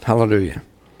Hallelujah.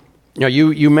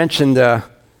 You mentioned, and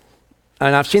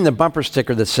I've seen the bumper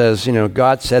sticker that says,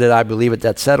 God said it, I believe it,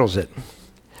 that settles it.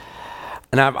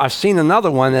 And I've seen another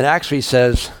one that actually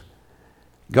says,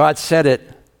 God said it,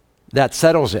 that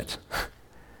settles it,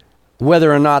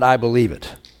 whether or not I believe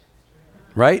it.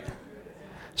 Right?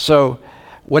 So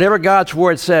whatever God's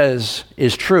word says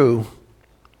is true,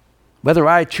 whether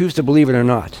I choose to believe it or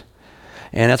not.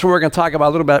 And that's what we're going to talk about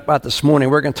a little bit about this morning.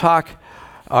 We're going to talk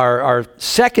our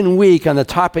second week on the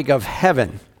topic of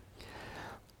heaven.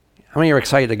 How many are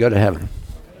excited to go to heaven?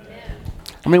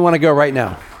 How many want to go right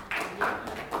now?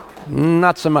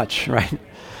 Not so much, right?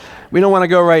 We don't want to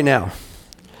go right now.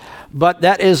 But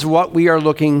that is what we are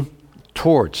looking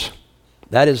towards.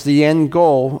 That is the end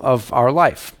goal of our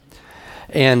life.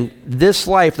 And this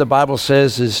life, the Bible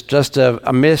says, is just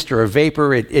a mist or a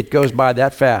vapor. It goes by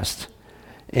that fast.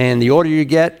 And the older you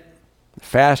get, the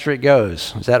faster it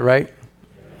goes. Is that right?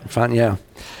 Fun, yeah.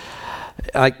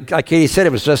 Like Katie said,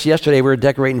 it was just yesterday we were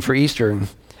decorating for Easter.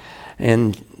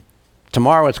 And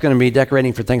tomorrow it's going to be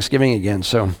decorating for Thanksgiving again.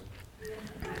 So,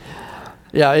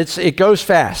 yeah, it goes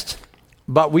fast.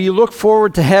 But we look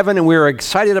forward to heaven, and we're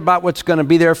excited about what's going to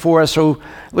be there for us. So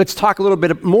let's talk a little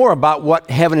bit more about what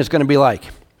heaven is going to be like.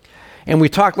 And we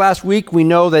talked last week, we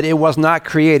know that it was not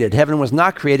created. Heaven was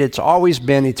not created. It's always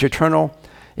been. It's eternal.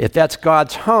 If that's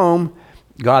God's home,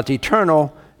 God's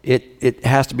eternal, it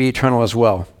has to be eternal as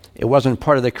well. It wasn't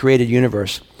part of the created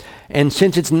universe. And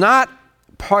since it's not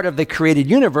part of the created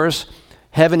universe,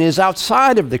 heaven is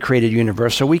outside of the created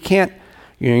universe. So we can't,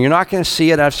 you're not going to see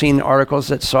it. I've seen articles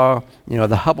that saw,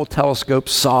 the Hubble telescope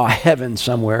saw heaven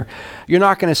somewhere. You're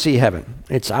not going to see heaven.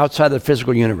 It's outside the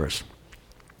physical universe.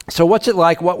 So what's it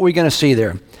like? What are we going to see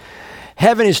there?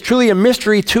 Heaven is truly a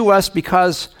mystery to us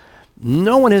because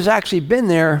no one has actually been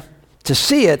there to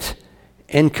see it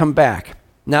and come back.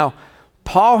 Now,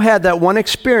 Paul had that one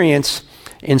experience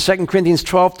in 2 Corinthians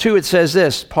 12:2. It says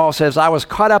this. Paul says, I was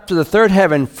caught up to the third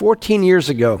heaven 14 years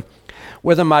ago.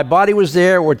 Whether my body was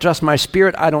there or just my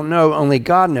spirit, I don't know. Only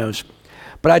God knows.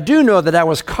 But I do know that I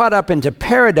was caught up into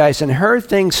paradise and heard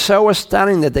things so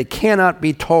astounding that they cannot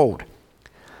be told.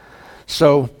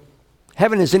 So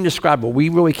heaven is indescribable. We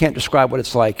really can't describe what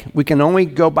it's like. We can only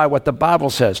go by what the Bible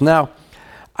says. Now,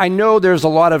 I know there's a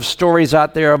lot of stories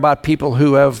out there about people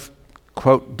who have,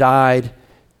 quote, died,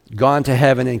 gone to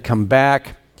heaven and come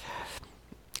back.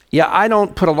 Yeah, I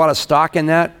don't put a lot of stock in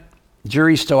that.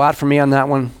 Jury's still out for me on that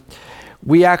one.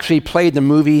 We actually played the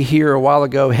movie here a while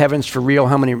ago, Heaven's for Real.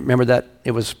 How many remember that?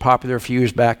 It was popular a few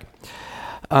years back.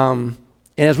 And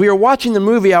as we were watching the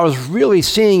movie, I was really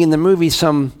seeing in the movie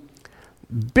some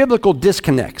biblical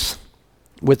disconnects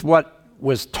with what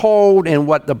was told and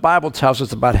what the Bible tells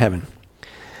us about heaven.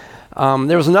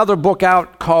 There was another book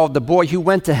out called The Boy Who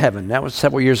Went to Heaven. That was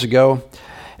several years ago.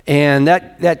 And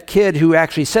that kid who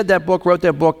actually said that book, wrote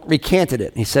that book, recanted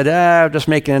it. He said, I'm just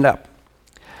making it up.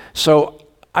 So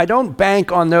I don't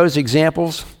bank on those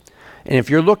examples. And if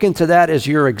you're looking to that as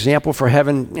your example for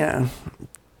heaven,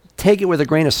 take it with a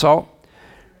grain of salt.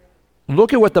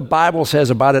 Look at what the Bible says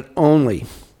about it only.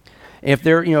 If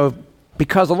they're,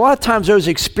 because a lot of times those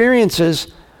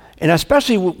experiences, and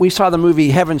especially we saw the movie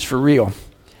Heaven's for Real,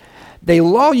 they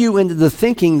lull you into the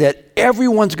thinking that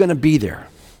everyone's going to be there.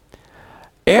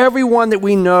 Everyone that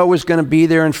we know is going to be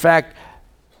there. In fact,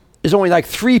 there's only like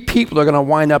 3 people that are going to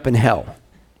wind up in hell.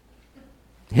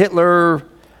 Hitler,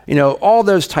 all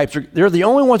those types, they're the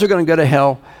only ones who are going to go to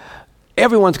hell.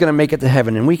 Everyone's going to make it to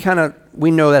heaven. And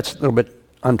we know that's a little bit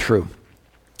untrue.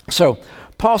 So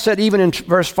Paul said, even in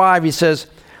verse 5, he says,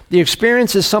 the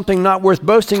experience is something not worth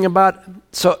boasting about,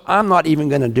 so I'm not even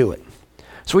going to do it.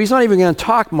 So he's not even going to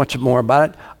talk much more about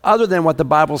it other than what the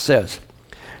Bible says.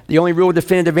 The only real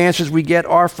definitive answers we get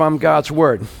are from God's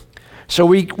word. So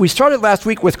we started last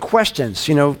week with questions.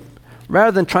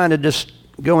 Rather than trying to just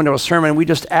go into a sermon, we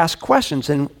just ask questions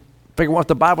and figure out what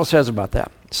the Bible says about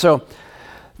that. So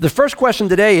the first question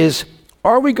today is,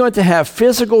 are we going to have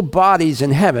physical bodies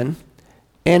in heaven,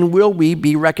 and will we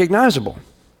be recognizable?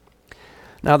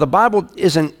 Now, the Bible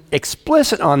isn't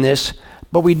explicit on this,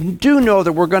 but we do know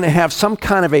that we're going to have some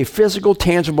kind of a physical,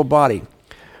 tangible body.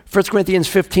 1 Corinthians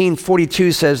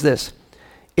 15:42 says this,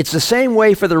 it's the same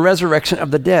way for the resurrection of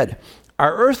the dead.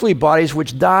 Our earthly bodies,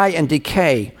 which die and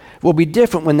decay, will be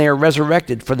different when they are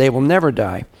resurrected, for they will never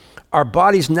die. Our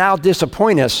bodies now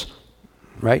disappoint us,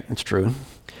 right? It's true.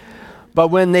 But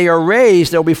when they are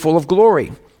raised, they'll be full of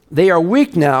glory. They are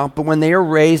weak now, but when they are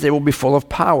raised, they will be full of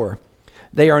power.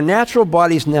 They are natural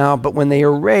bodies now, but when they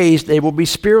are raised, they will be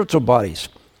spiritual bodies.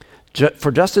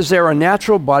 For just as there are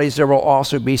natural bodies, there will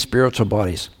also be spiritual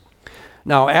bodies.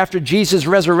 Now, after Jesus'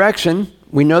 resurrection,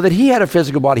 We know that he had a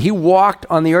physical body. He walked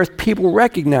on the earth. People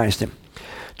recognized him.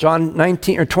 John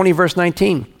 20, verse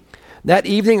 19. That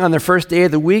evening on the first day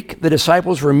of the week, the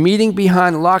disciples were meeting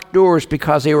behind locked doors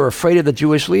because they were afraid of the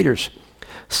Jewish leaders.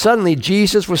 Suddenly,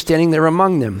 Jesus was standing there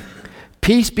among them.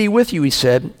 "Peace be with you," he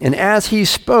said. And as he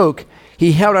spoke,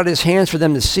 he held out his hands for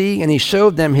them to see, and he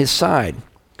showed them his side.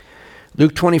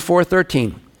 Luke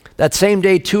 24:13. That same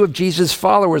day, 2 of Jesus'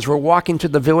 followers were walking to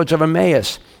the village of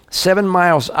Emmaus, 7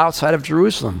 miles outside of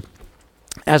Jerusalem.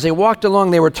 As they walked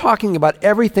along, they were talking about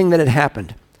everything that had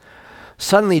happened.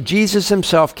 Suddenly, Jesus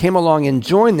himself came along and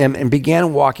joined them and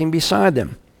began walking beside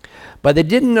them. But they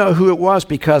didn't know who it was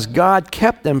because God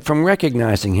kept them from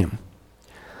recognizing him.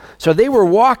 So they were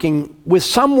walking with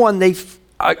someone,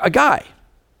 a guy.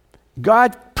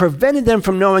 God prevented them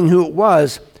from knowing who it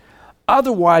was.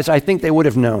 Otherwise, I think they would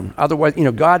have known. Otherwise,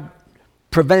 God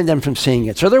prevented them from seeing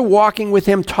it. So they're walking with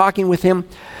him, talking with him.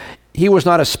 He was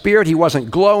not a spirit. He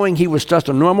wasn't glowing. He was just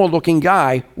a normal-looking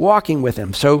guy walking with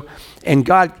him. And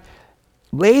God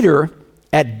later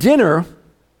at dinner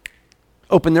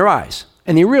opened their eyes,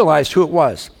 and they realized who it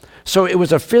was. So it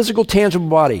was a physical, tangible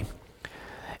body.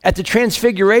 At the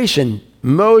Transfiguration,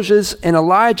 Moses and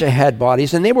Elijah had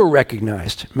bodies, and they were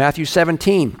recognized. Matthew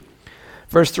 17,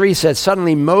 verse 3 says,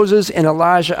 "Suddenly Moses and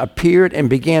Elijah appeared and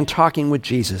began talking with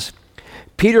Jesus.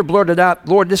 Peter blurted out,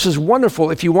 'Lord, this is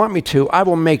wonderful. If you want me to, I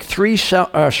will make 3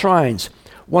 shrines,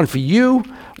 one for you,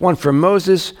 one for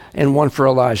Moses, and one for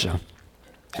Elijah.'"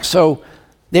 So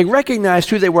they recognized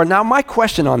who they were. Now, my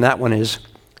question on that one is,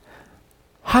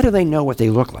 how do they know what they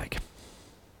look like?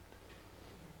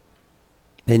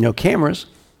 They know cameras.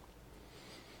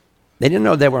 They didn't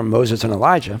know they were Moses and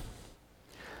Elijah.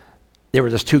 They were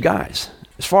just 2 guys.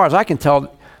 As far as I can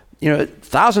tell,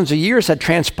 thousands of years had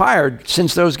transpired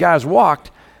since those guys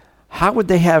walked. How would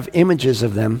they have images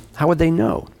of them? How would they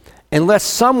know? Unless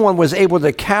someone was able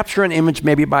to capture an image,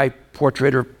 maybe by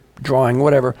portrait or drawing,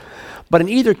 whatever. But in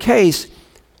either case,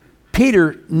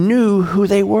 Peter knew who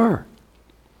they were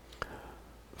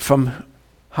from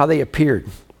how they appeared.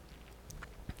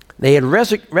 They had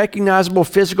recognizable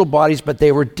physical bodies, but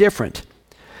they were different.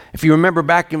 If you remember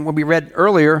back in what we read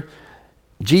earlier,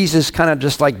 Jesus kind of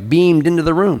just like beamed into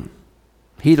the room.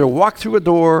 He either walked through a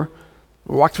door,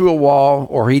 or walked through a wall,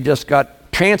 or he just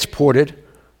got transported,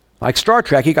 like Star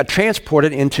Trek, he got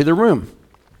transported into the room.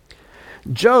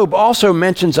 Job also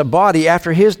mentions a body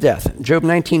after his death. Job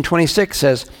 19:26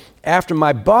 says, "After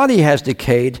my body has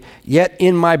decayed, yet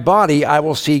in my body I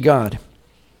will see God."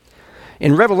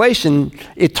 In Revelation,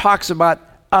 it talks about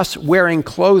us wearing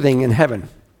clothing in heaven.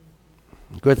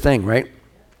 Good thing, right?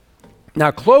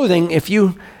 Now, clothing, if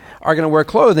you are going to wear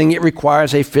clothing, it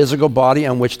requires a physical body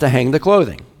on which to hang the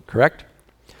clothing, correct?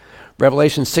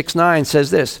 Revelation 6:9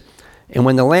 says this, "And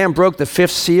when the Lamb broke the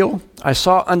 5th seal, I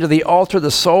saw under the altar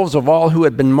the souls of all who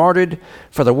had been martyred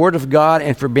for the word of God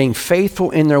and for being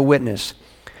faithful in their witness.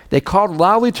 They called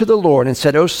loudly to the Lord and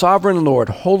said, 'O sovereign Lord,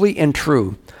 holy and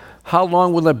true, how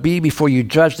long will it be before you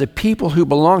judge the people who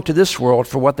belong to this world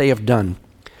for what they have done?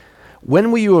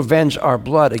 When will you avenge our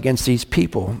blood against these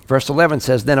people?' Verse 11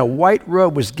 says, "Then a white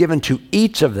robe was given to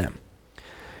each of them."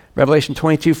 Revelation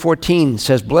 22:14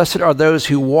 says, "Blessed are those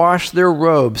who wash their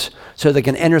robes so they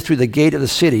can enter through the gate of the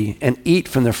city and eat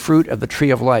from the fruit of the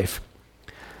tree of life."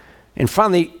 And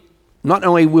finally, not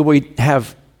only will we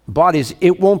have bodies,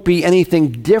 it won't be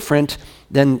anything different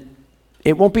than,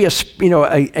 it won't be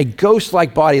a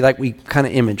ghost-like body like we kind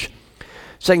of image.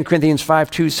 2 Corinthians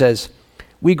 5:2 says,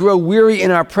 "We grow weary in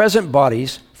our present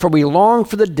bodies, for we long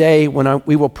for the day when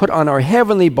we will put on our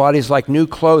heavenly bodies like new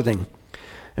clothing."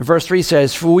 And verse 3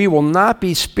 says, "For we will not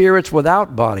be spirits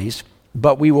without bodies,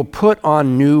 but we will put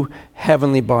on new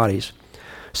heavenly bodies."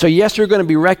 So yes, you're going to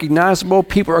be recognizable.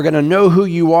 People are going to know who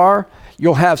you are.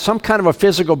 You'll have some kind of a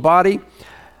physical body.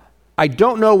 I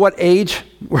don't know what age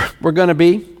we're going to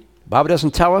be. The Bible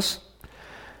doesn't tell us.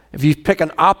 If you pick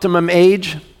an optimum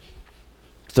age,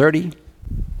 30,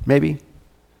 maybe.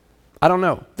 I don't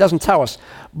know. It doesn't tell us.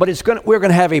 But we're going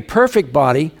to have a perfect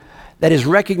body that is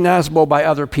recognizable by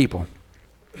other people.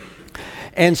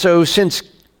 And so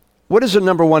what is the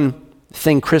number one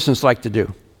thing Christians like to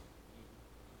do?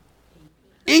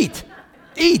 Eat.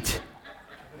 Eat.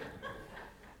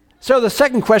 So the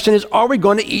second question is, are we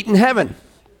going to eat in heaven?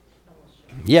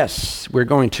 Yes, we're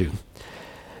going to.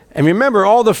 And remember,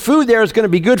 all the food there is going to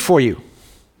be good for you.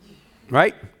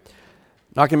 Right?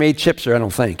 Not going to eat chips there, I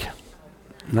don't think.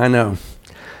 I know.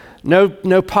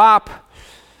 No pop,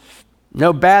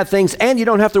 no bad things, and you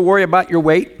don't have to worry about your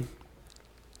weight.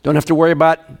 Don't have to worry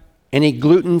about any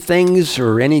gluten things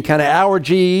or any kind of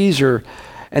allergies or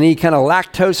any kind of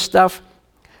lactose stuff.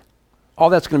 All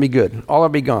that's going to be good. All will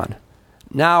be gone.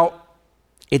 Now,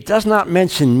 it does not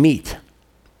mention meat.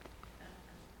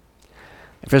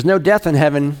 If there's no death in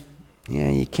heaven,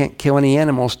 you can't kill any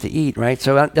animals to eat, right?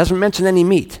 So it doesn't mention any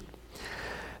meat.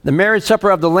 The marriage supper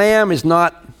of the Lamb is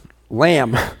not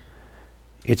lamb.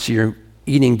 It's you're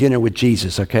eating dinner with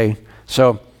Jesus, okay?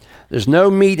 So there's no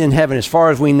meat in heaven as far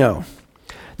as we know.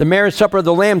 The marriage supper of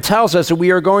the Lamb tells us that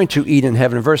we are going to eat in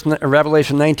heaven.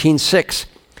 Revelation 19:6.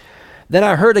 Then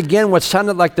I heard again what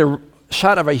sounded like the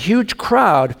shout of a huge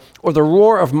crowd, or the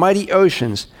roar of mighty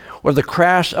oceans, or the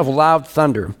crash of loud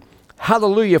thunder.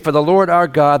 Hallelujah, for the Lord our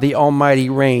God, the Almighty,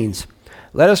 reigns.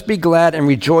 Let us be glad and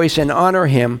rejoice and honor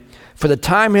him, for the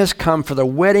time has come for the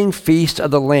wedding feast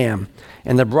of the Lamb,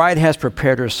 and the bride has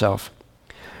prepared herself.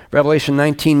 Revelation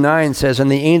 19:9 says,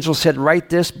 and the angel said, write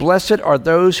this, blessed are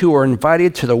those who are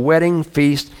invited to the wedding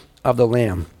feast of the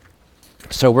Lamb.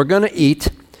 So we're going to eat.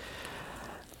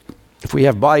 If we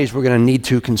have bodies, we're going to need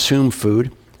to consume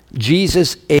food.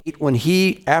 Jesus ate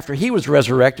after he was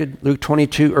resurrected, Luke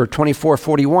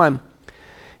 24:41.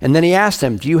 And then he asked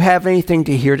them, do you have anything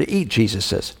here to eat? Jesus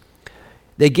says.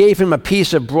 They gave him a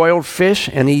piece of broiled fish,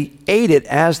 and he ate it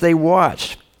as they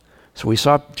watched. So we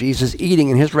saw Jesus eating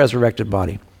in his resurrected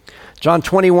body. John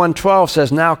 21:12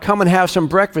 says, now come and have some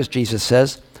breakfast, Jesus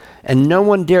says. And no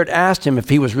one dared ask him if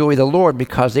he was really the Lord,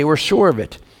 because they were sure of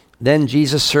it. Then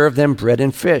Jesus served them bread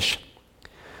and fish.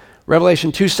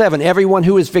 Revelation 2:7, everyone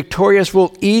who is victorious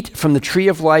will eat from the tree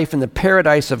of life in the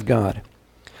paradise of God.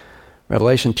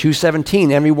 Revelation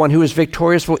 2:17, everyone who is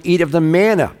victorious will eat of the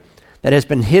manna that has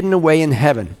been hidden away in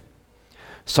heaven.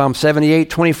 Psalm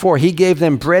 78:24, he gave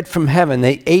them bread from heaven.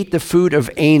 They ate the food of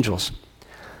angels.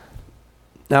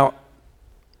 Now,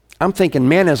 I'm thinking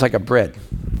manna is like a bread,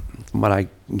 from what I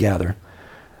gather.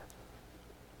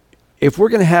 If we're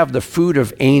going to have the food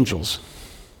of angels,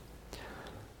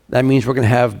 that means we're going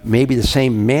to have maybe the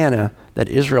same manna that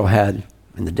Israel had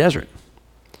in the desert.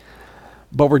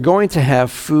 But we're going to have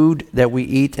food that we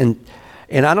eat, and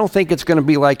I don't think it's going to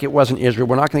be like it was in Israel.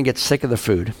 We're not going to get sick of the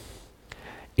food.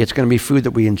 It's going to be food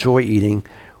that we enjoy eating,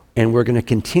 and we're going to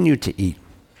continue to eat.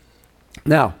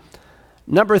 Now,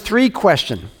 number 3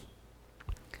 question,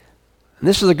 and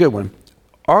this is a good one.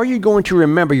 Are you going to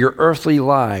remember your earthly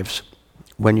lives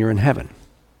when you're in heaven?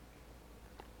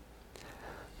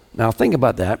 Now, think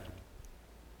about that.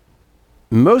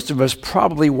 Most of us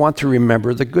probably want to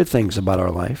remember the good things about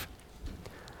our life.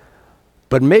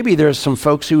 But maybe there's some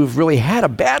folks who have really had a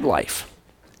bad life,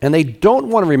 and they don't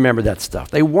want to remember that stuff.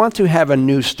 They want to have a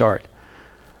new start.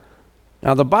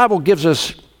 Now, the Bible gives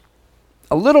us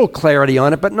a little clarity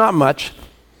on it, but not much.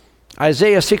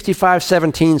 Isaiah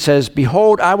 65:17 says,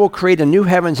 behold, I will create a new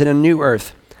heavens and a new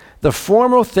earth. The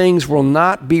former things will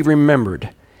not be remembered,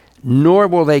 nor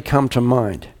will they come to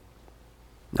mind.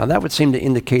 Now, that would seem to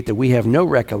indicate that we have no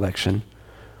recollection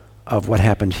of what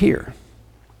happened here.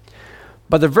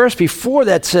 But the verse before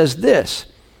that says this.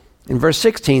 In verse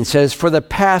 16 says, for the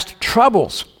past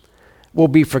troubles will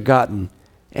be forgotten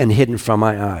and hidden from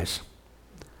my eyes.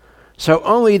 So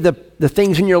only the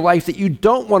things in your life that you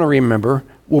don't want to remember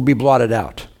will be blotted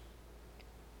out.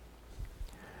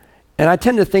 And I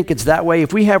tend to think it's that way.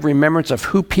 If we have remembrance of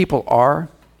who people are,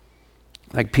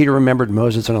 like Peter remembered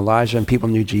Moses and Elijah and people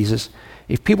knew Jesus,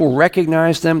 if people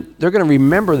recognize them, they're going to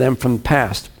remember them from the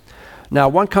past. Now,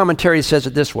 one commentary says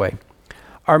it this way.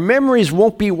 Our memories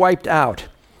won't be wiped out.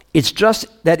 It's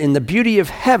just that in the beauty of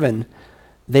heaven,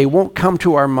 they won't come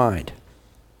to our mind.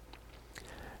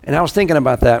 And I was thinking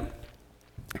about that.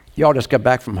 Y'all just got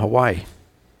back from Hawaii,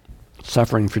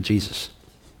 suffering for Jesus.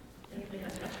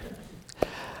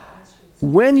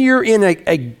 When you're in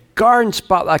a garden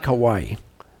spot like Hawaii,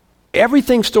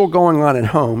 everything's still going on at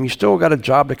home. You still got a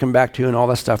job to come back to and all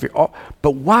that stuff.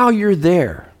 But while you're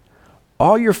there,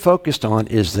 all you're focused on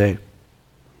is the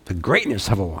greatness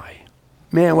of Hawaii.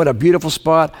 Man, what a beautiful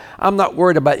spot. I'm not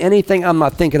worried about anything. I'm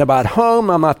not thinking about home.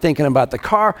 I'm not thinking about the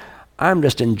car. I'm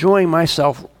just enjoying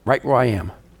myself right where I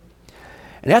am.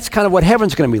 And that's kind of what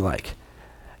heaven's going to be like.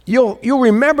 You'll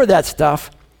remember that stuff,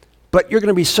 but you're going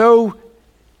to be so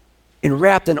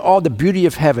enwrapped in all the beauty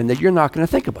of heaven that you're not going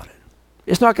to think about it.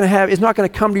 It's not going to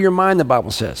come to your mind, the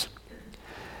Bible says.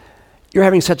 You're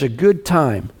having such a good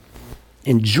time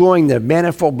enjoying the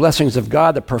manifold blessings of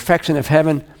God, the perfection of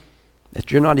heaven, that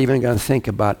you're not even going to think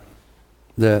about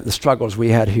the struggles we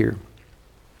had here.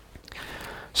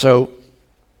 So,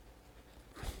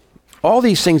 all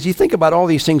these things, you think about all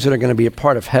these things that are going to be a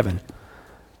part of heaven,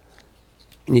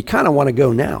 and you kind of want to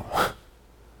go now.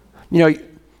 You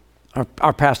know,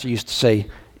 our pastor used to say,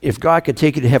 if God could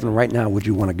take you to heaven right now, would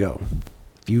you want to go?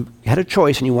 If you had a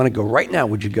choice and you want to go right now,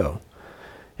 would you go?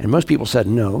 And most people said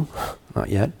no, not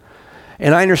yet.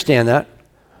 And I understand that.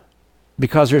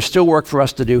 because there's still work for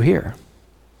us to do here,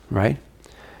 right?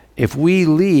 If we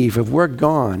leave, if we're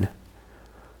gone,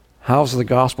 how's the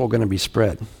gospel going to be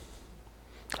spread?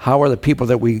 How are the people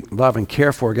that we love and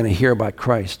care for going to hear about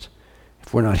Christ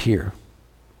if we're not here?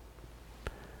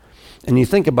 And you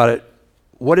think about it,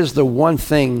 what is the one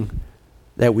thing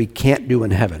that we can't do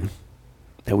in heaven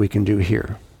that we can do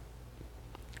here?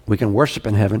 We can worship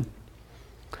in heaven.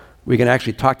 We can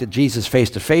actually talk to Jesus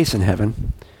face to face in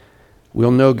heaven.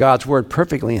 We'll know God's word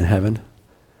perfectly in heaven,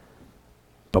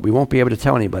 but we won't be able to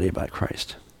tell anybody about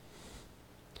Christ.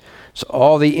 So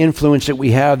all the influence that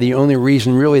we have, the only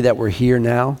reason really that we're here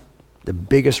now, the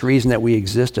biggest reason that we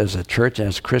exist as a church,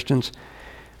 as Christians,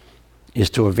 is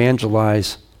to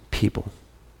evangelize people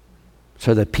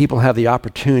so that people have the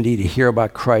opportunity to hear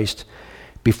about Christ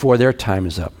before their time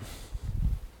is up.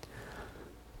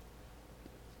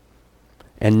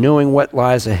 And knowing what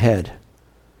lies ahead,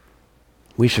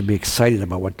 we should be excited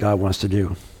about what God wants to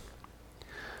do.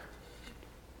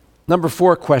 Number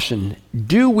 4 question,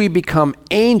 do we become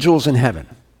angels in heaven?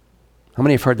 How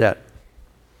many have heard that?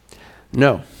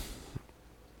 No.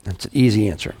 That's an easy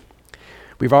answer.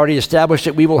 We've already established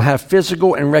that we will have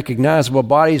physical and recognizable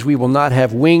bodies. We will not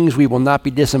have wings. We will not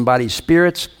be disembodied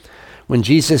spirits. When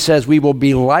Jesus says we will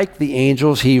be like the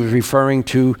angels, he was referring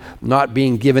to not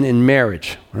being given in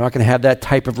marriage. We're not going to have that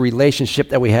type of relationship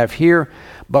that we have here,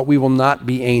 but we will not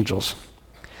be angels.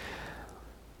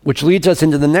 Which leads us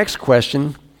into the next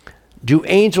question. Do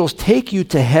angels take you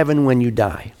to heaven when you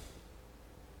die?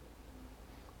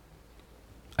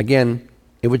 Again,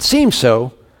 it would seem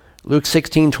so. Luke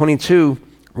 16:22,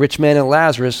 rich man and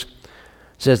Lazarus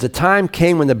says, the time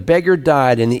came when the beggar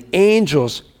died and the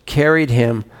angels carried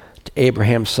him to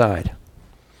Abraham's side.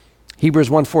 Hebrews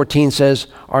 1:14 says,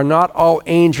 are not all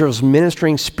angels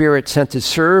ministering spirits sent to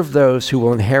serve those who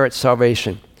will inherit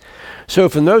salvation? So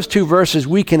from those two verses,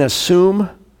 we can assume,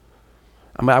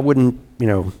 I wouldn't,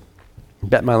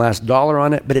 bet my last dollar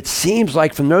on it, but it seems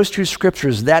like from those two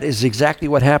scriptures, that is exactly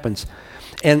what happens.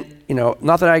 And,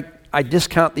 not that I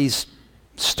discount these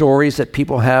stories that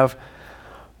people have,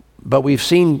 but we've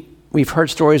heard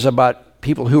stories about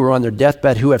people who are on their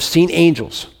deathbed who have seen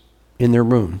angels in their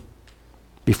room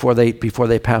before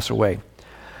they pass away.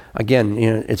 Again,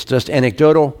 it's just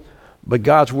anecdotal, but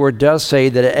God's word does say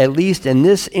that at least in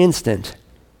this instance,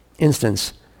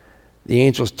 the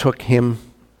angels took him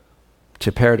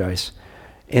to paradise.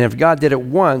 And if God did it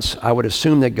once, I would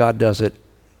assume that God does it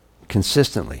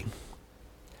consistently.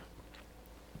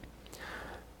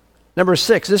 Number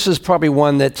 6, this is probably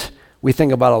one that we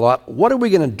think about a lot. What are we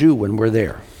going to do when we're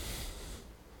there?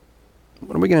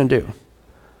 What are we going to do?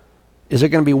 Is it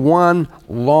going to be one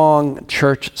long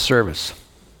church service?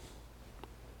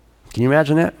 Can you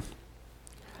imagine that?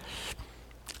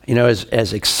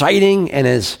 As exciting and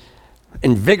as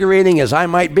invigorating as I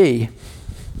might be,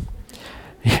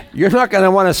 you're not going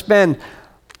to want to spend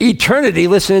eternity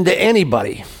listening to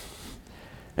anybody,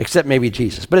 except maybe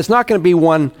Jesus. But it's not going to be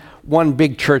one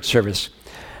big church service.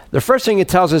 The first thing it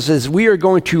tells us is we are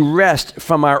going to rest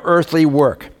from our earthly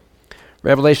work.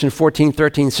 Revelation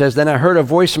 14:13 says, then I heard a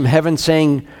voice from heaven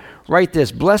saying, write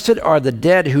this, blessed are the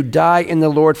dead who die in the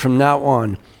Lord from now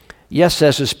on. Yes,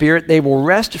 says the Spirit, they will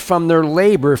rest from their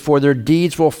labor, for their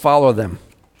deeds will follow them.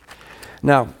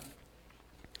 Now,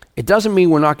 it doesn't mean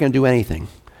we're not going to do anything.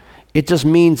 It just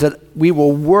means that we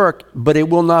will work, but it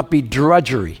will not be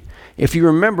drudgery. If you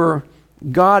remember,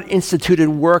 God instituted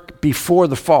work before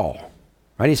the fall,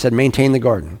 right? He said, maintain the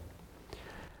garden.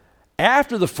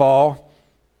 After the fall,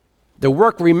 the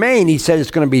work remained. He said,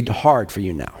 it's going to be hard for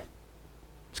you now.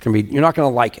 You're not going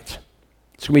to like it.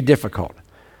 It's going to be difficult.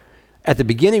 At the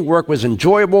beginning, work was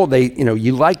enjoyable.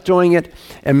 You liked doing it.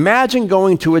 Imagine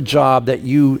going to a job that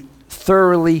you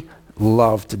thoroughly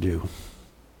love to do.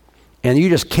 And you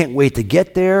just can't wait to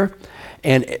get there.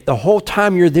 And the whole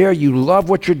time you're there, you love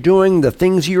what you're doing, the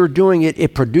things you're doing,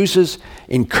 it produces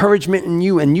encouragement in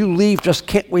you, and you leave, just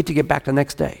can't wait to get back the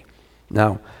next day.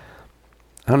 Now,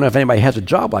 I don't know if anybody has a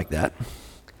job like that,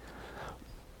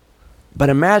 but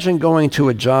imagine going to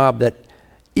a job that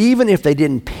even if they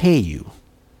didn't pay you,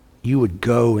 you would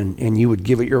go and you would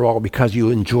give it your all because you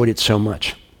enjoyed it so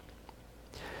much.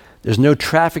 There's no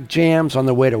traffic jams on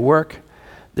the way to work.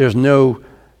 There's no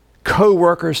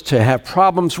co-workers to have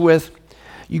problems with.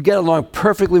 You get along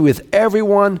perfectly with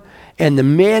everyone, and the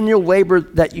manual labor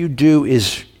that you do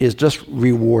is just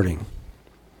rewarding.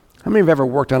 How many have ever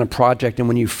worked on a project and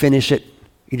when you finish it,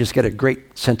 you just get a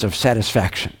great sense of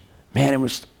satisfaction? Man,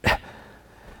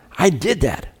 I did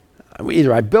that.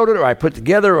 Either I built it or I put it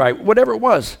together or whatever it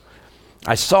was.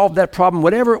 I solved that problem,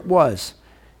 whatever it was.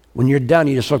 When you're done,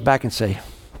 you just look back and say,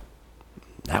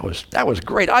 That was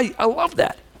great. I love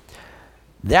that.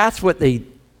 That's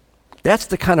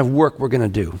the kind of work we're going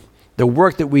to do. The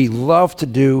work that we love to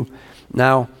do.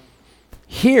 Now,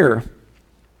 here,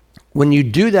 when you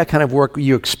do that kind of work,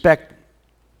 you expect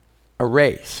a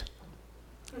raise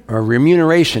or a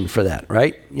remuneration for that,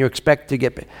 right? You expect to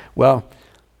get, well,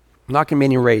 not going to be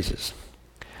any raises.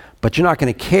 But you're not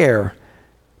going to care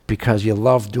because you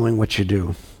love doing what you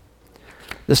do.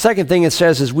 The second thing it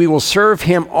says is we will serve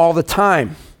him all the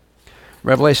time.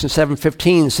 Revelation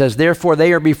 7:15 says, therefore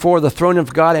they are before the throne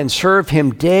of God and serve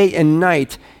him day and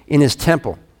night in his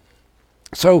temple.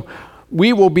 So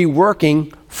we will be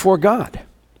working for God.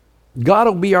 God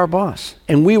will be our boss,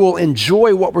 and we will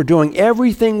enjoy what we're doing.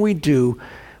 Everything we do,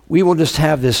 we will just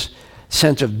have this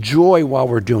sense of joy while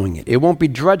we're doing it. It won't be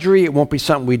drudgery. It won't be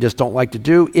something we just don't like to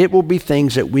do. It will be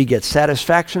things that we get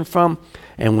satisfaction from,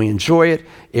 and we enjoy it.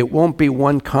 It won't be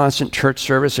one constant church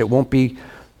service. It won't be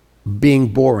being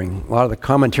boring. A lot of the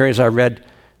commentaries I read,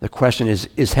 the question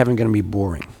is heaven going to be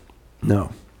boring?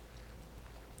 No.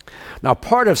 Now,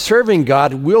 part of serving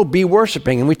God will be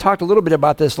worshiping, and we talked a little bit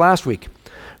about this last week.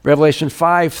 Revelation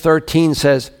 5:13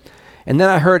 says, and then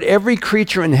I heard every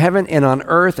creature in heaven and on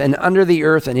earth and under the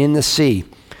earth and in the sea.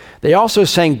 They also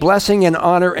sang, blessing and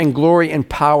honor and glory and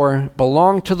power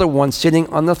belong to the one sitting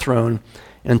on the throne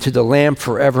and to the Lamb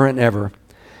forever and ever.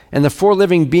 And the four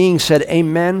living beings said,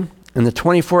 amen. And the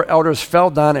 24 elders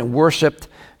fell down and worshiped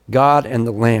God and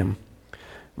the Lamb.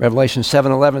 Revelation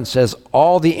 7:11 says,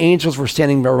 all the angels were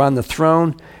standing around the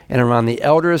throne and around the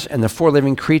elders and the four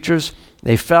living creatures.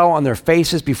 They fell on their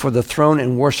faces before the throne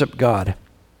and worshiped God.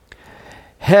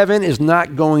 Heaven is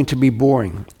not going to be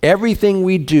boring. Everything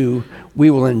we do,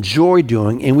 we will enjoy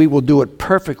doing, and we will do it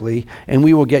perfectly, and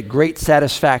we will get great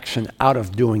satisfaction out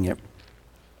of doing it.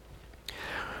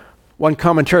 One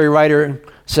commentary writer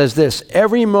says this,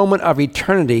 every moment of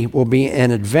eternity will be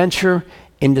an adventure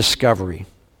in discovery.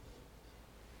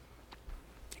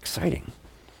 Exciting.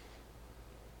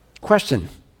 Question,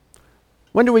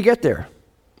 when do we get there?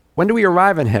 When do we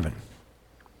arrive in heaven?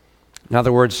 In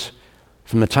other words,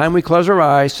 from the time we close our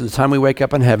eyes to the time we wake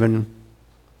up in heaven,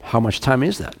 how much time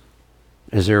is that?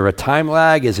 Is there a time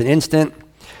lag? Is it instant?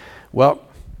 Well,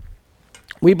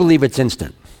 we believe it's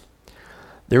instant.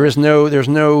 There's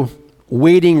no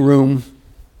waiting room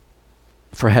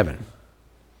for heaven.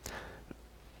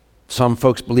 Some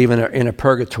folks believe in a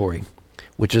purgatory,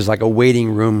 which is like a waiting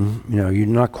room. You know, you're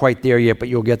not quite there yet, but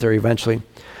you'll get there eventually.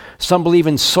 Some believe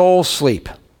in soul sleep.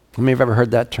 How many have ever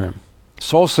heard that term?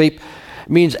 Soul sleep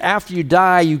means after you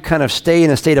die, you kind of stay in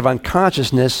a state of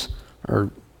unconsciousness or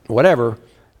whatever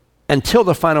until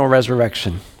the final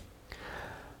resurrection.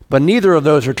 But neither of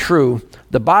those are true.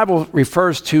 The Bible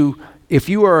refers to, if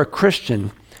you are a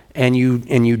Christian and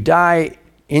you die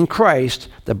in Christ,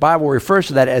 the Bible refers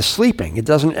to that as sleeping. It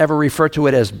doesn't ever refer to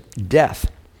it as death.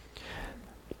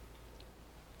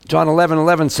 John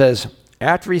 11:11 says,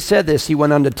 after he said this, he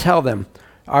went on to tell them,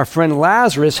 our friend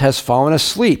Lazarus has fallen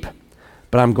asleep,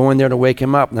 but I'm going there to wake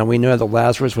him up. Now we know that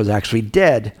Lazarus was actually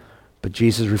dead, but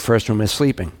Jesus refers to him as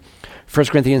sleeping. 1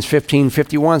 Corinthians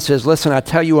 15:51 says, listen, I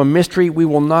tell you a mystery, we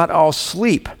will not all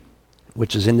sleep,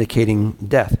 which is indicating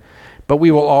death, but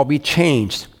we will all be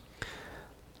changed.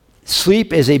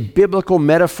 Sleep is a biblical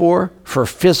metaphor for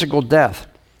physical death,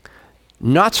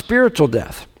 not spiritual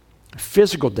death,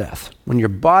 physical death, when your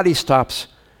body stops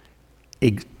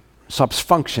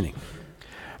functioning.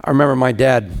 I remember my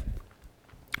dad,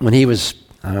 when he was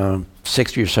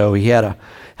 60 or so, he had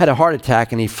a heart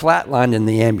attack and he flatlined in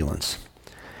the ambulance.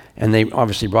 And they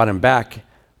obviously brought him back.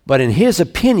 But in his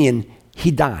opinion,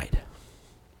 he died.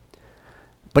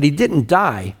 But he didn't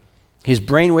die. His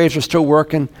brain waves were still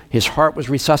working. His heart was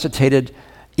resuscitated.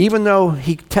 Even though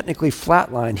he technically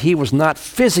flatlined, he was not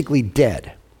physically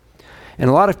dead. And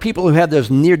a lot of people who have those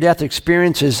near-death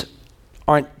experiences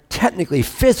aren't technically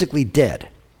physically dead.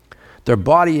 Their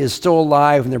body is still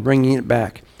alive and they're bringing it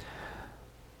back.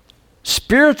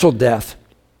 Spiritual death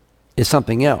is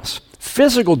something else.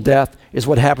 Physical death is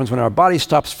what happens when our body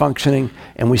stops functioning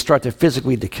and we start to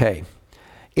physically decay.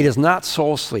 It is not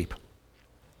soul sleep.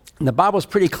 And the Bible is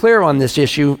pretty clear on this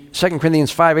issue. 2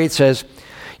 Corinthians 5:8 says,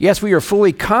 yes, we are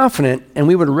fully confident and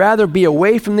we would rather be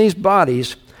away from these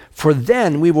bodies, for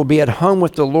then we will be at home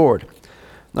with the Lord.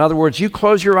 In other words, you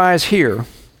close your eyes here,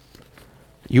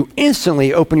 you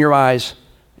instantly open your eyes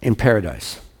in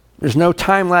paradise. There's no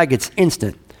time lag, it's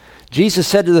instant. Jesus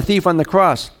said to the thief on the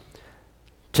cross,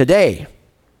 today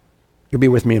you'll be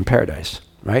with me in paradise,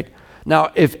 right?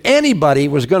 Now, if anybody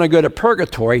was going to go to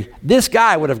purgatory, this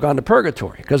guy would have gone to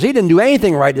purgatory because he didn't do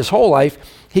anything right his whole life.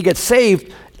 He gets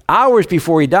saved hours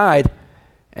before he died,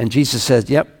 and Jesus says,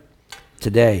 yep,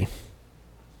 today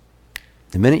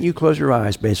The minute you close your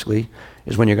eyes, basically,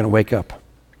 is when you're going to wake up.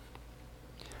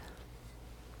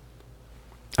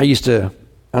 I don't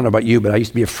know about you, but I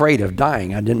used to be afraid of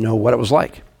dying. I didn't know what it was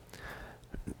like.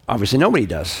 Obviously, nobody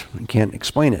does. You can't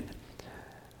explain it.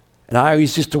 And I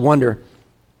always used to wonder,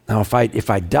 now if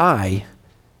I die,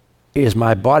 is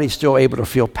my body still able to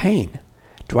feel pain?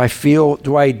 Do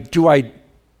I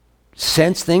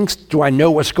sense things? Do I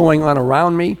know what's going on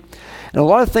around me? And a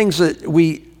lot of things that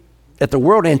the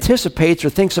world anticipates or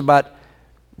thinks about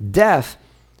death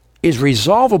is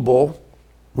resolvable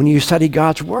when you study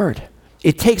God's word.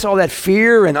 It takes all that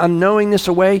fear and unknowingness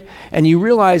away, and you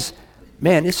realize,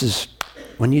 man,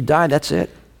 when you die, that's it.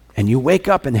 And you wake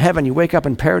up in heaven, you wake up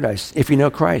in paradise if you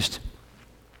know Christ.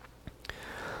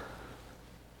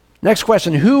 Next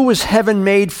question, who was heaven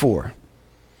made for?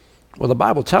 Well, the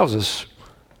Bible tells us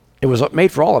it was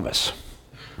made for all of us,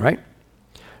 right?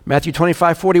 Matthew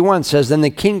 25:41 says, "Then the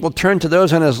king will turn to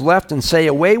those on his left and say,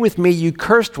 'Away with me, you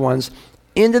cursed ones,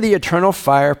 into the eternal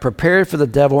fire prepared for the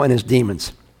devil and his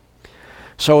demons.'"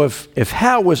 So if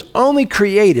hell was only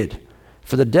created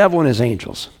for the devil and his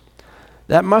angels,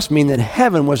 that must mean that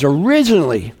heaven was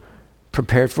originally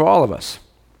prepared for all of us.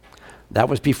 That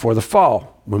was before the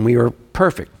fall, when we were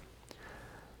perfect.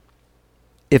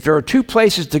 If there are two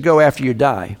places to go after you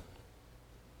die,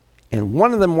 and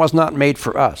one of them was not made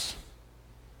for us,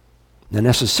 then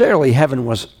necessarily heaven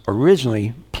was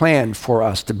originally planned for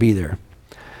us to be there.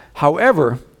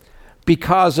 However,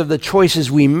 because of the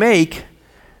choices we make,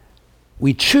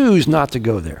 we choose not to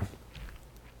go there.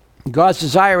 God's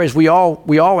desire is we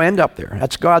all end up there.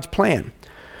 That's God's plan.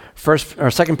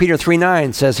 2 Peter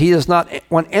 3:9 says he does not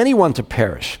want anyone to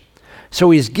perish.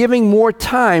 So he's giving more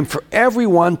time for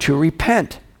everyone to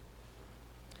repent.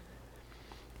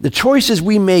 The choices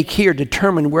we make here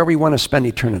determine where we want to spend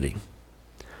eternity.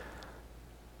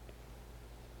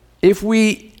 If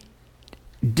we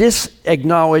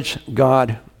disacknowledge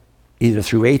God, either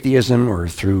through atheism or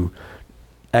through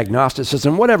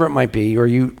agnosticism, whatever it might be, or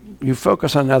you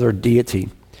focus on another deity,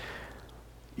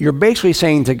 you're basically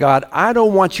saying to God, I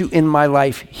don't want you in my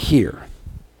life here.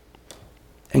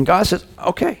 And God says,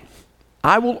 okay,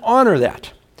 I will honor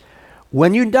that.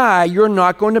 When you die, you're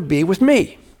not going to be with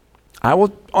me. I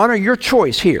will honor your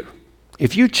choice here.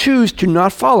 If you choose to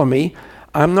not follow me,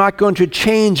 I'm not going to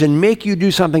change and make you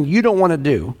do something you don't want to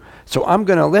do. So I'm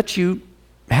going to let you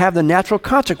have the natural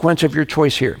consequence of your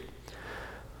choice here.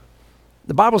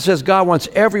 The Bible says God wants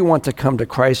everyone to come to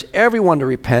Christ, everyone to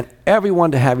repent,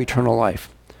 everyone to have eternal life.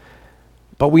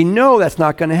 But we know that's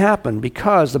not going to happen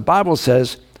because the Bible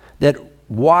says that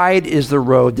wide is the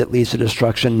road that leads to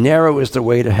destruction, narrow is the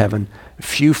way to heaven,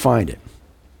 few find it.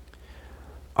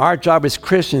 Our job as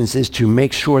Christians is to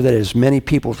make sure that as many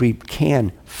people as we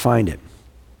can find it.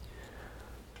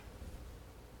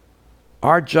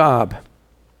 Our job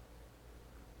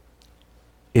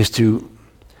is to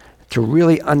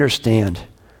really understand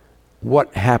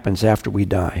what happens after we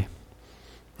die.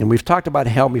 And we've talked about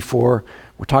hell before.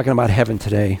 We're talking about heaven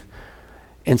today.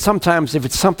 And sometimes if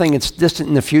it's something that's distant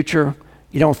in the future,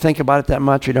 you don't think about it that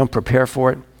much, you don't prepare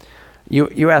for it.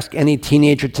 You ask any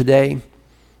teenager today,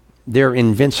 they're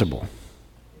invincible.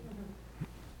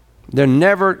 They're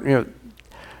never,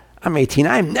 I'm 18,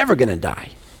 I'm never going to die.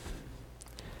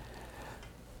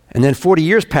 And then 40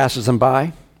 years passes them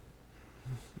by,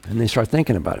 and they start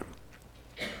thinking about it.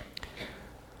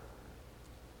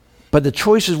 But the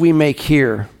choices we make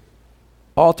here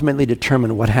ultimately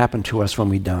determine what happened to us when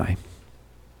we die.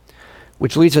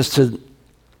 Which leads us to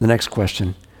the next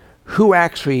question. Who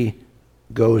actually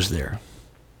goes there?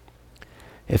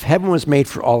 If heaven was made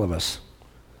for all of us,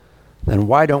 then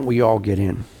why don't we all get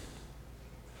in?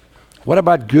 What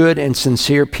about good and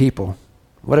sincere people?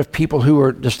 What if people who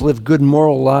are just live good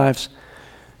moral lives,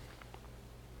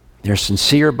 they're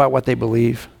sincere about what they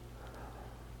believe?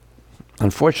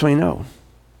 Unfortunately, no.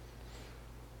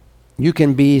 You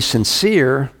can be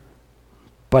sincere,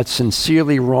 but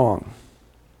sincerely wrong.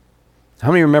 How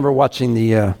many remember watching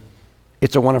the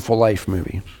It's a Wonderful Life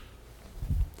movie?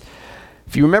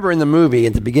 If you remember in the movie,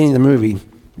 at the beginning of the movie,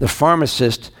 the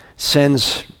pharmacist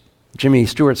sends Jimmy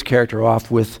Stewart's character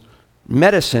off with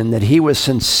medicine that he was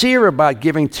sincere about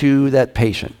giving to that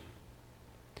patient.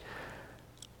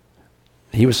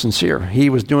 He was sincere. He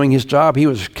was doing his job. He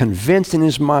was convinced in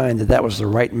his mind that that was the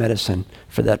right medicine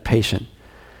for that patient.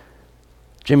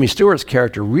 Jimmy Stewart's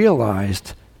character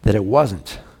realized that it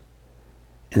wasn't,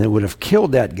 and it would have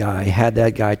killed that guy had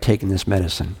that guy taken this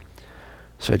medicine.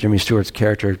 So Jimmy Stewart's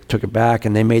character took it back,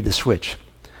 and they made the switch.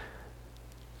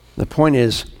 The point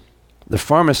is, the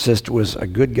pharmacist was a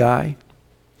good guy.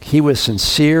 He was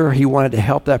sincere. He wanted to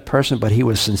help that person, but he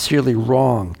was sincerely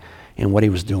wrong in what he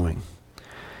was doing.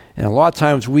 And a lot of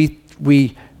times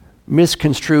we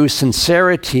misconstrue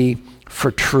sincerity for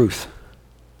truth.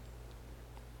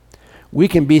 We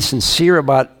can be sincere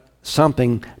about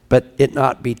something, but it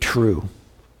not be true.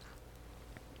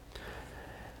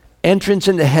 Entrance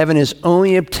into heaven is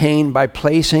only obtained by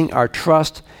placing our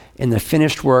trust in the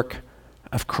finished work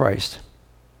of Christ.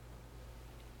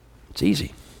 It's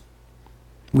easy.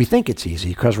 We think it's easy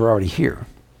because we're already here.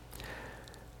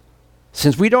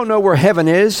 Since we don't know where heaven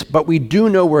is, but we do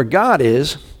know where God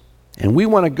is, and we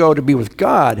want to go to be with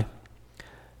God,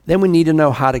 then we need to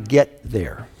know how to get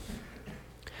there.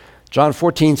 John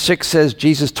 14:6 says,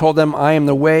 Jesus told them, I am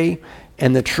the way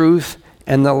and the truth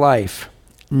and the life.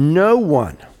 No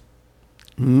one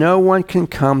can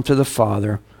come to the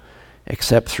Father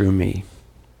except through me.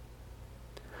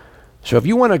 So if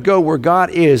you want to go where God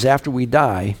is after we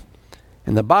die,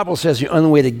 and the Bible says the only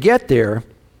way to get there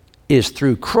is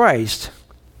through Christ,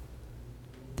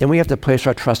 then we have to place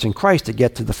our trust in Christ to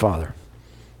get to the Father.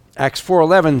 Acts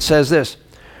 4:11 says this,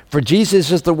 for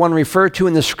Jesus is the one referred to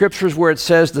in the scriptures where it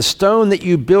says, the stone that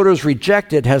you builders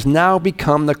rejected has now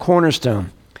become the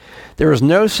cornerstone. There is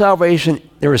salvation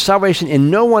in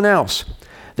no one else.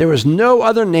 There is no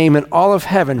other name in all of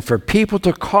heaven for people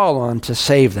to call on to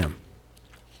save them.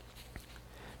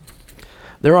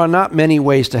 There are not many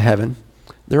ways to heaven.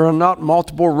 There are not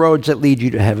multiple roads that lead you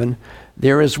to heaven.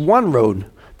 There is one road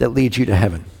that leads you to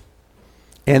heaven.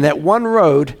 And that one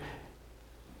road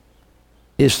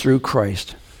is through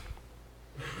Christ.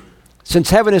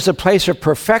 Since heaven is a place of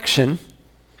perfection,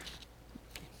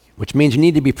 which means you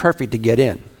need to be perfect to get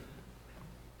in,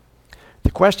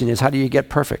 the question is, how do you get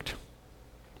perfect?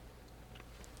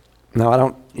 Now, I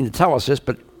don't need to tell us this,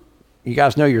 but you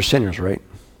guys know you're sinners, right?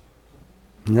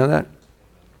 You know that?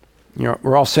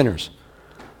 We're all sinners.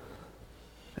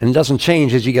 And it doesn't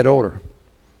change as you get older.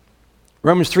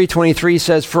 Romans 3:23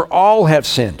 says, for all have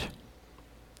sinned.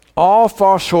 All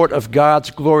fall short of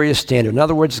God's glorious standard. In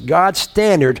other words, God's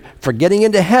standard for getting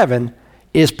into heaven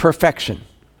is perfection.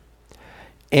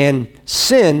 And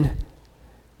sin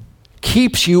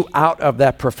keeps you out of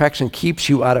that perfection, keeps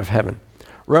you out of heaven.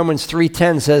 Romans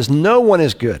 3:10 says, no one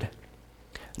is good,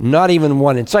 not even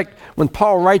one. It's like when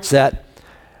Paul writes that,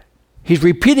 he's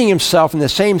repeating himself in the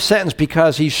same sentence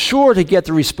because he's sure to get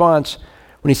the response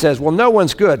when he says, well, no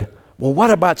one's good. Well,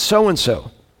 what about so-and-so?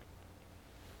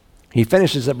 He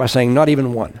finishes it by saying, not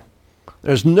even one.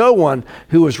 There's no one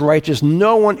who is righteous.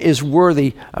 No one is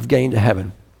worthy of getting to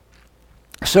heaven.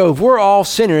 So if we're all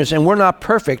sinners and we're not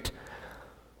perfect,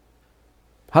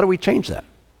 how do we change that?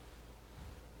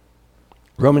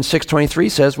 Romans 6:23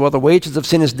 says, well, the wages of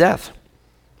sin is death.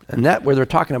 And that where they're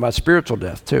talking about spiritual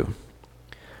death too.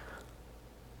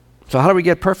 So how do we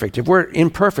get perfect? If we're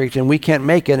imperfect and we can't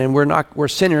make it and we're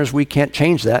sinners, we can't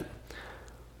change that.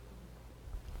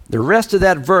 The rest of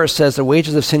that verse says the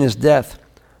wages of sin is death,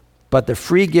 but the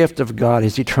free gift of God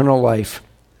is eternal life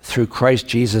through Christ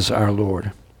Jesus our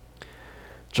Lord.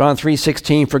 John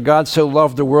 3:16, for God so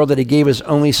loved the world that he gave his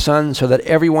only Son so that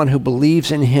everyone who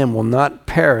believes in him will not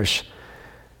perish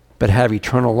but have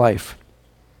eternal life.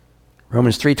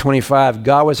 Romans 3:25,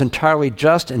 God was entirely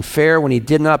just and fair when he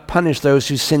did not punish those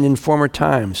who sinned in former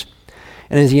times.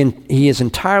 And he is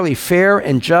entirely fair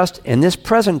and just in this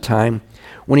present time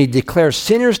when he declares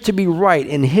sinners to be right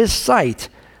in his sight.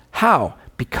 How?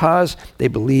 Because they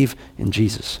believe in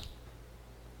Jesus.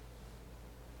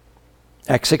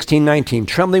 Acts 16:19,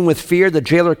 trembling with fear, the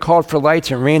jailer called for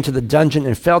lights and ran to the dungeon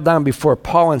and fell down before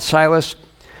Paul and Silas.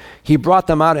 He brought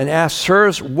them out and asked,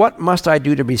 sirs, what must I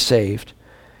do to be saved?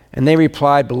 And they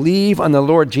replied, believe on the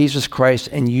Lord Jesus Christ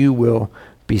and you will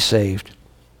be saved.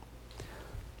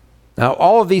 Now,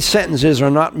 all of these sentences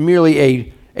are not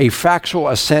merely a factual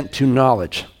assent to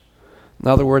knowledge. In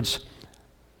other words,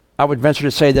 I would venture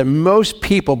to say that most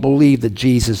people believe that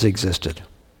Jesus existed.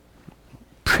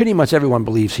 Pretty much everyone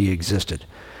believes he existed.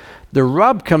 The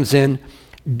rub comes in,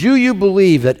 do you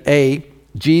believe that A,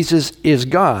 Jesus is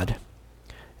God,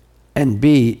 and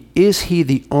B, is he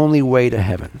the only way to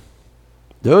heaven?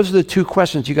 Those are the two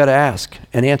questions you got to ask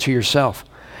and answer yourself.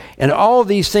 And all of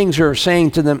these things are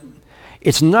saying to them,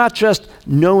 it's not just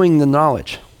knowing the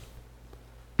knowledge.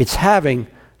 It's having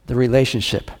the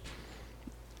relationship.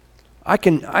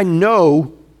 I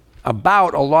know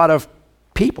about a lot of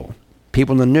people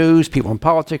in the news, people in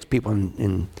politics, people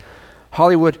in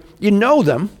Hollywood. You know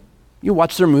them. You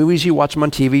watch their movies, you watch them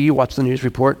on TV, you watch the news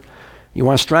report. You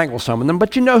want to strangle some of them,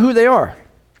 but you know who they are.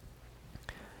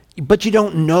 But you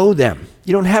don't know them.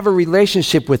 You don't have a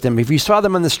relationship with them. If you saw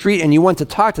them on the street and you went to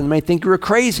talk to them, they think you were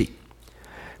crazy.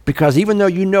 Because even though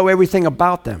you know everything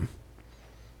about them,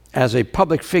 as a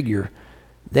public figure,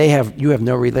 you have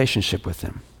no relationship with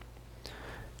them.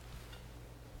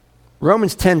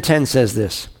 Romans 10:10 says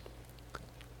this,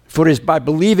 "For it is by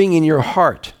believing in your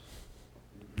heart,"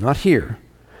 not here,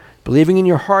 "believing in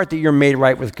your heart that you're made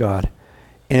right with God,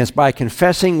 and it's by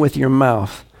confessing with your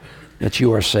mouth that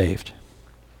you are saved."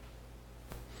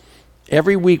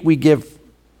 Every week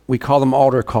we call them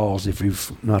altar calls, if you're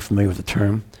not familiar with the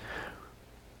term.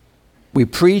 We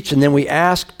preach and then we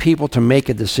ask people to make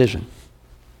a decision.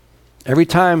 Every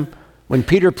time when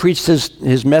Peter preached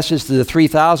his message to the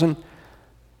 3,000,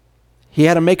 he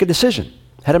had to make a decision,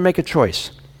 had to make a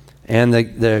choice. And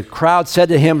the crowd said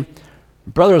to him,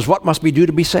 "Brothers, what must we do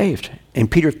to be saved?" And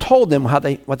Peter told them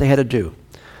what they had to do.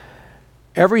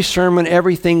 Every sermon,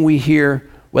 everything we hear,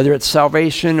 whether it's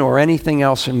salvation or anything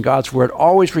else in God's word,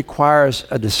 always requires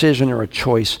a decision or a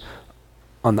choice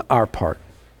on our part.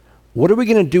 What are we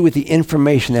going to do with the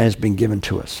information that has been given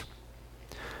to us?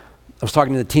 I was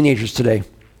talking to the teenagers today,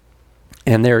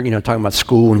 and they're talking about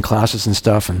school and classes and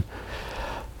stuff, and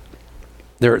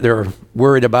they're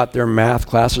worried about their math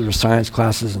classes or science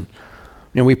classes,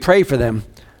 and we pray for them,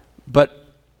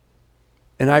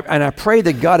 and I pray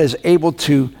that God is able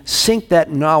to sink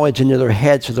that knowledge into their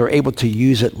head so they're able to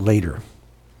use it later.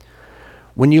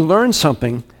 When you learn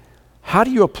something, how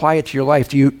do you apply it to your life?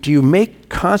 Do you make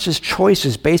conscious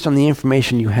choices based on the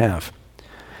information you have?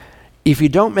 If you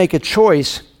don't make a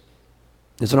choice,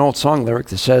 there's an old song lyric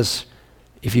that says,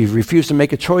 if you refuse to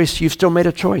make a choice, you've still made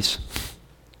a choice.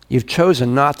 You've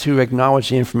chosen not to acknowledge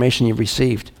the information you've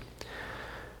received.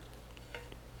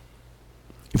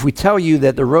 If we tell you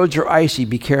that the roads are icy,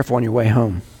 be careful on your way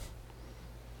home,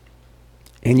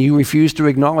 and you refuse to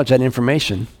acknowledge that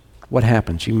information, what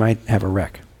happens? You might have a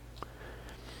wreck.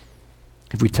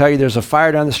 If we tell you there's a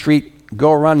fire down the street,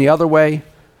 go around the other way,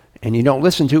 and you don't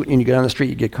listen to it, and you go down the street,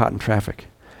 you get caught in traffic.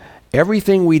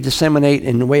 Everything we disseminate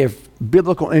in the way of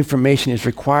biblical information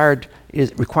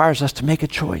requires us to make a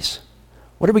choice.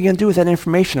 What are we going to do with that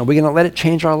information? Are we going to let it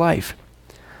change our life?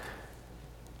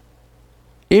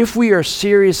 If we are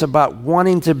serious about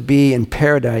wanting to be in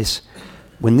paradise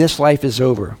when this life is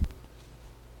over,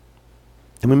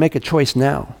 then we make a choice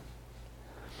now.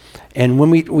 And when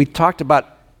we talked about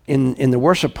in the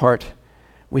worship part,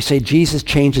 we say Jesus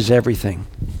changes everything.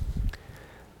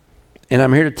 And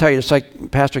I'm here to tell you, just like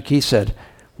Pastor Keith said,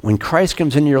 when Christ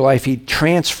comes into your life, he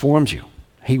transforms you.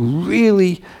 He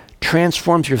really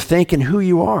transforms your thinking, who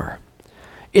you are.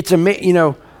 It's amazing.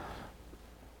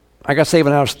 I got saved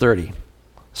when I was 30.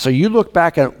 So you look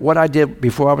back at what I did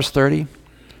before I was 30,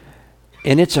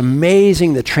 and it's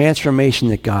amazing the transformation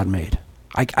that God made.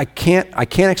 I can't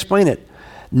explain it.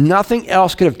 Nothing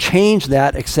else could have changed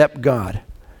that except God.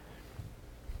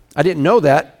 I didn't know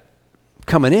that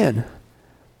coming in,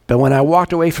 but when I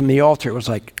walked away from the altar, it was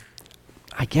like,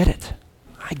 I get it.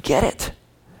 I get it.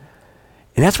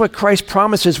 And that's what Christ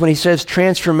promises when he says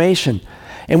transformation.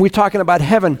 And we're talking about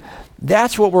heaven.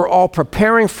 That's what we're all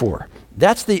preparing for.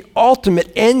 That's the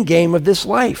ultimate end game of this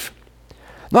life.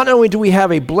 Not only do we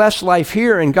have a blessed life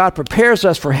here and God prepares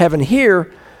us for heaven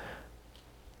here,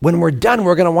 when we're done,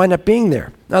 we're going to wind up being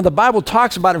there. Now, the Bible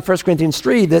talks about in 1 Corinthians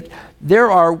 3 that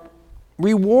there are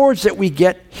rewards that we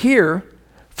get here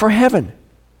for heaven.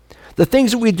 The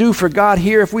things that we do for God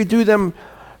here, if we do them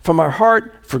from our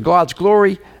heart for God's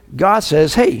glory, God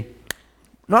says, hey,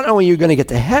 not only are you going to get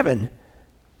to heaven,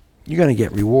 you're going to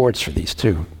get rewards for these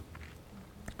too.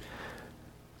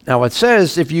 Now it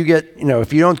says if you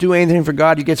don't do anything for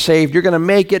God, you get saved, you're going to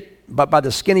make it but by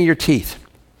the skin of your teeth.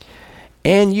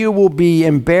 And you will be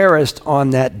embarrassed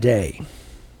on that day.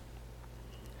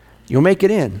 You'll make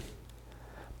it in.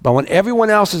 But when everyone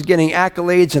else is getting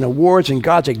accolades and awards and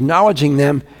God's acknowledging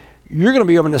them, you're going to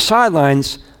be over on the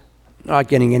sidelines not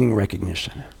getting any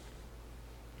recognition.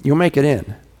 You'll make it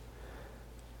in.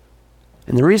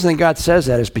 And the reason that God says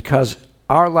that is because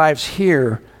our lives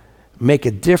here make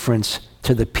a difference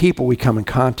to the people we come in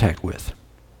contact with.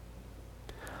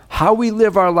 How we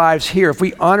live our lives here, if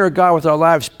we honor God with our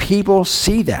lives, people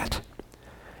see that.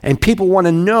 And people want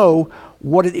to know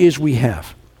what it is we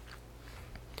have.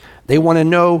 They want to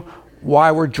know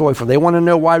why we're joyful. They want to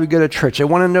know why we go to church. They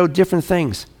want to know different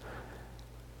things.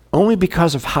 Only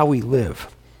because of how we live.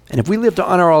 And if we live to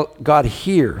honor God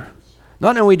here,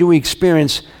 not only do we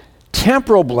experience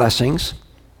temporal blessings,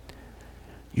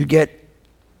 you get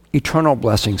eternal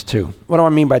blessings too. What do I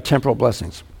mean by temporal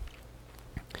blessings?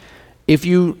 If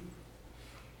you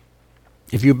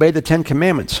obey the 10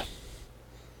 Commandments,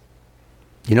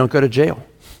 you don't go to jail.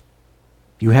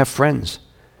 You have friends.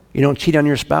 You don't cheat on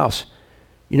your spouse.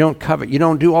 You don't covet. You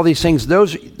don't do all these things.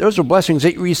 Those are blessings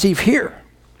that you receive here.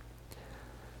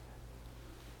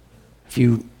 If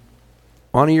you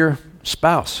honor your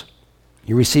spouse,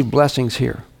 you receive blessings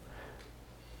here.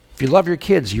 If you love your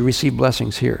kids, you receive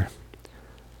blessings here.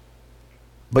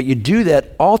 But you do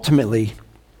that ultimately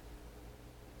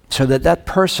so that that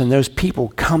person, those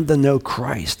people, come to know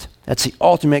Christ. That's the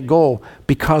ultimate goal,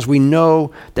 because we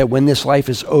know that when this life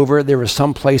is over, there is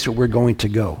some place where we're going to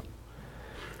go.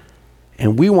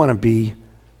 And we want to be,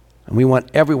 and we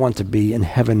want everyone to be in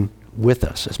heaven with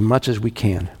us as much as we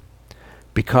can.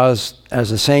 Because, as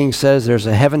the saying says, there's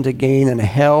a heaven to gain and a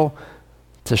hell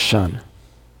to shun.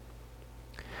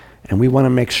 And we want to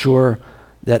make sure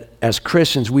that as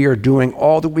Christians, we are doing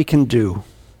all that we can do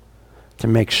to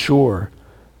make sure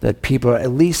that people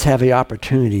at least have the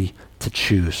opportunity to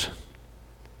choose.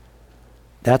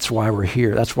 That's why we're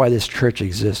here. That's why this church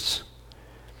exists.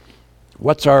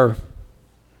 What's our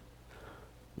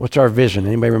vision?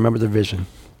 Anybody remember the vision?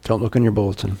 Don't look in your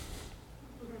bulletin.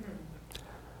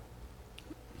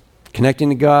 Connecting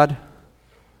to God,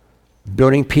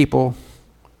 building people,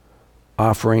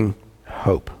 offering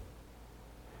hope.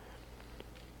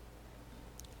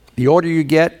 The older you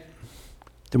get,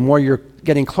 the more you're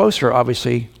getting closer,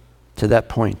 obviously, to that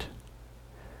point.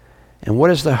 And what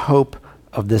is the hope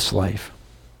of this life?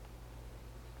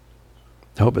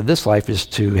 The hope of this life is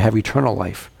to have eternal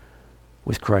life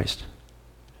with Christ.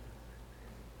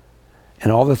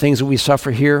 And all the things that we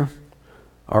suffer here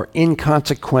are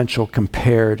inconsequential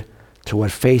compared to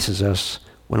what faces us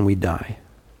when we die.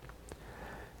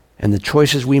 And the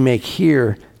choices we make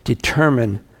here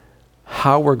determine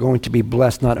how we're going to be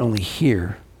blessed, not only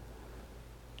here,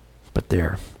 but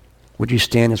there. Would you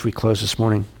stand as we close this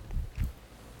morning?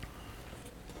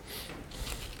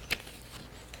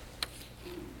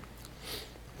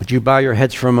 Would you bow your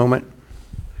heads for a moment?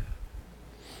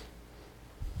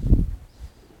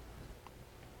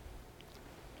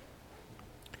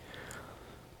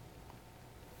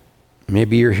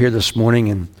 Maybe you're here this morning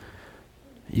and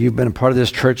you've been a part of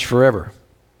this church forever.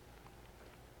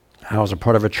 I was a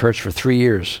part of a church for 3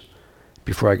 years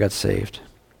before I got saved.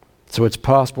 So it's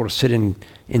possible to sit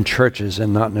in churches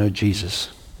and not know Jesus.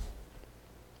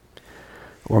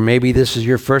 Or maybe this is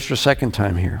your first or second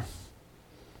time here,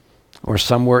 or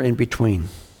somewhere in between.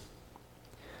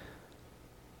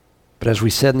 But as we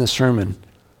said in the sermon,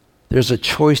 there's a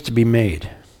choice to be made.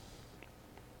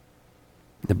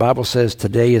 The Bible says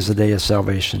today is the day of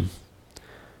salvation.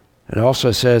 It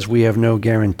also says we have no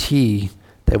guarantee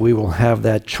that we will have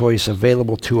that choice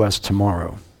available to us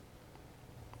tomorrow.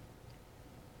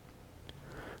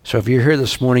 So if you're here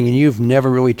this morning and you've never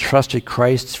really trusted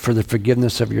Christ for the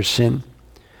forgiveness of your sin,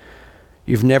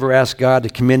 you've never asked God to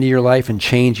come into your life and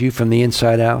change you from the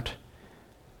inside out,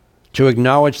 to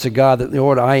acknowledge to God that,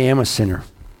 Lord, I am a sinner,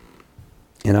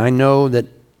 and I know that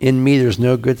in me there's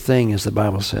no good thing, as the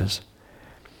Bible says.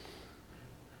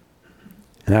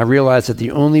 And I realize that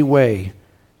the only way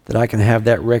that I can have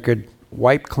that record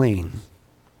wiped clean,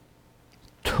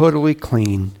 totally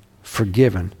clean,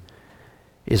 forgiven,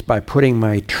 is by putting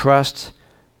my trust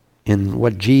in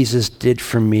what Jesus did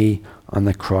for me on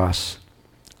the cross.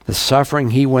 The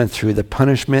suffering he went through, the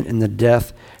punishment and the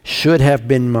death should have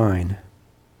been mine.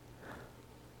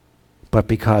 But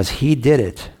because he did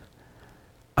it,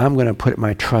 I'm going to put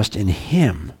my trust in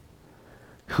him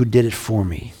who did it for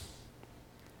me.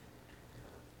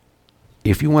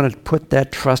 If you want to put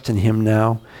that trust in him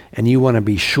now, and you want to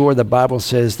be sure, the Bible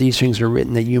says these things are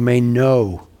written that you may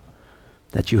know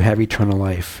that you have eternal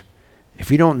life.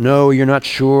 If you don't know, you're not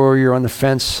sure, you're on the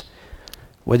fence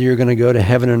whether you're going to go to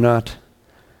heaven or not,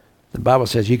 the Bible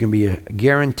says you can be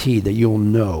guaranteed that you'll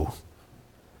know.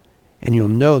 And you'll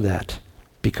know that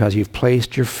because you've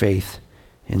placed your faith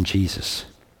in Jesus.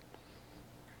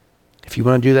 If you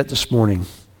want to do that this morning,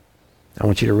 I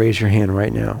want you to raise your hand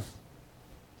right now.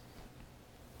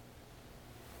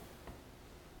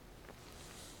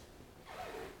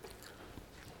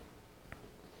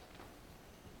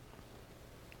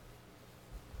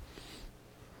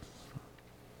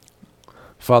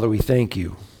 Father, we thank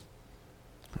you.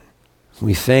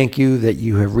 We thank you that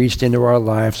you have reached into our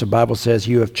lives. The Bible says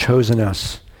you have chosen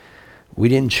us. We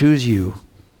didn't choose you.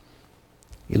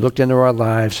 You looked into our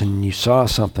lives and you saw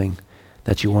something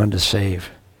that you wanted to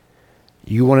save.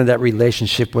 You wanted that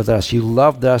relationship with us. You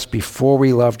loved us before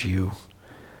we loved you.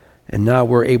 And now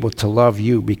we're able to love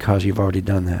you because you've already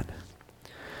done that.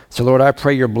 So Lord, I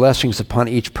pray your blessings upon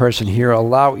each person here.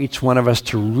 Allow each one of us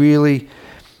to really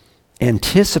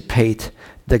anticipate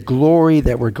the glory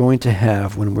that we're going to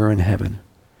have when we're in heaven.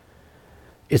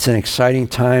 It's an exciting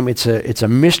time. It's a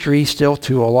mystery still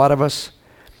to a lot of us.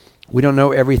 We don't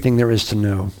know everything there is to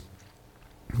know.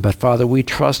 But Father, we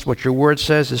trust what your word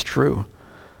says is true.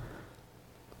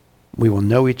 We will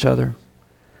know each other.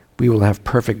 We will have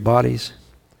perfect bodies.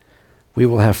 We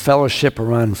will have fellowship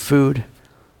around food.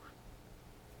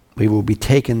 we will be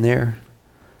taken there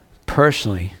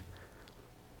personally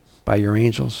by your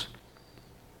angels.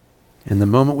 And the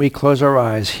moment we close our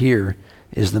eyes here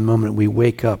is the moment we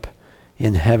wake up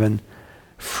in heaven,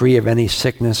 free of any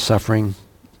sickness, suffering,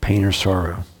 pain, or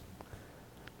sorrow.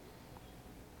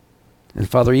 And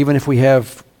Father, even if we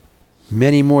have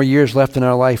many more years left in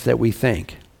our life that we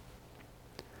think,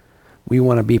 we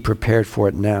want to be prepared for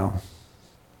it now.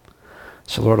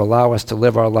 So Lord, allow us to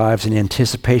live our lives in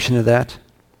anticipation of that.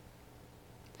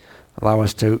 Allow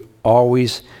us to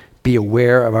always be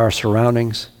aware of our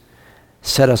surroundings.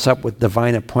 Set us up with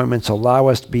divine appointments. Allow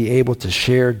us to be able to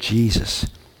share Jesus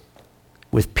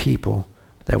with people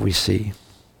that we see.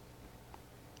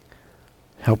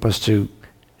 Help us to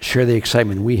share the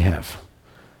excitement we have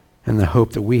and the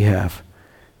hope that we have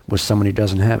with someone who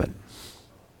doesn't have it.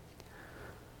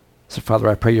 So Father,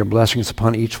 I pray your blessings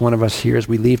upon each one of us here as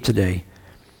we leave today.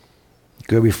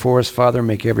 Go before us, Father,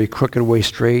 make every crooked way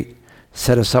straight.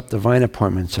 Set us up divine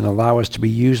appointments and allow us to be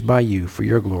used by you for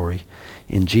your glory.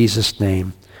 In Jesus'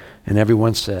 name. And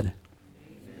everyone said,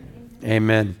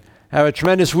 Amen. Have a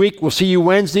tremendous week. We'll see you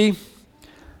Wednesday.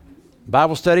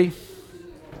 Bible study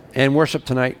and worship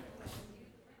tonight.